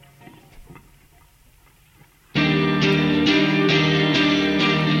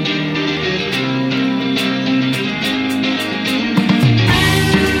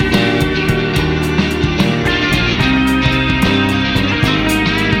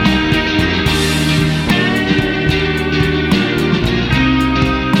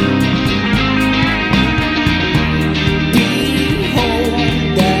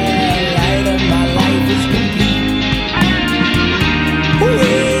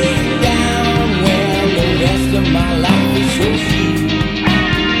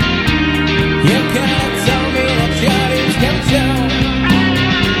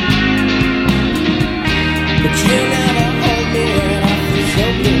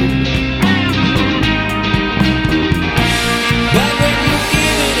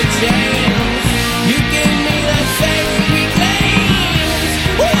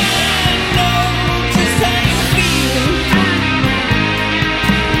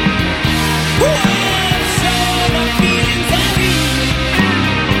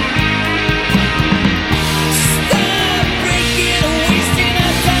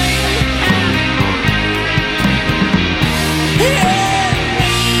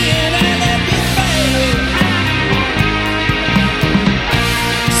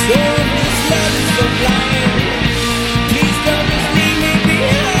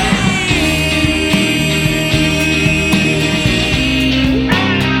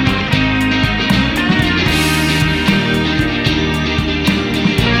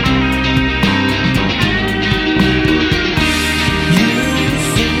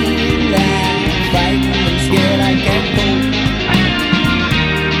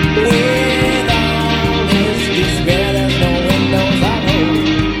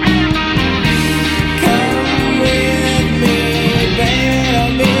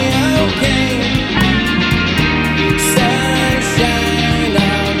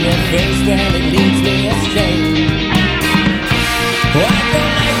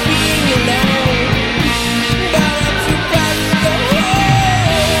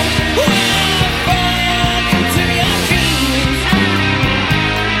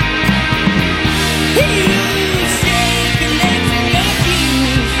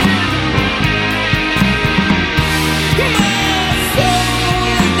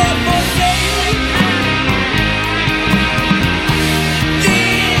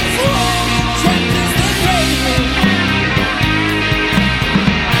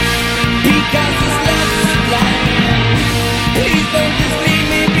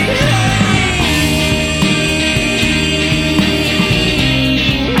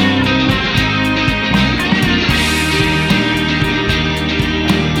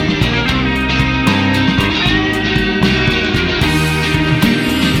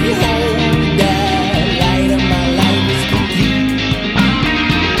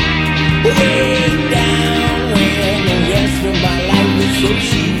so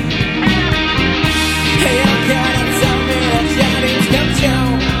cheap. Hey, I'm gonna tell me that your dreams come true,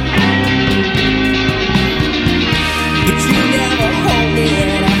 but you never hold me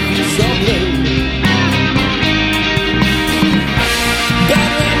and I feel so blue. But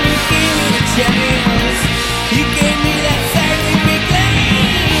when you gave me the chance, you gave me that slightly big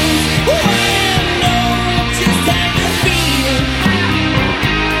glance. Oh, I know just how you feel.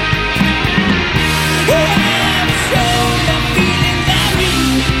 Oh, I'm sure my feelings are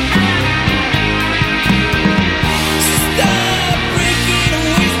real. Stop breaking and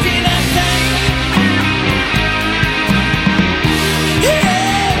wasting our time. You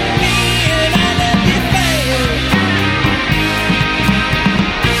love me and I love you fine.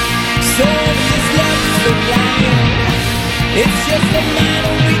 So this love is so blind. It's just a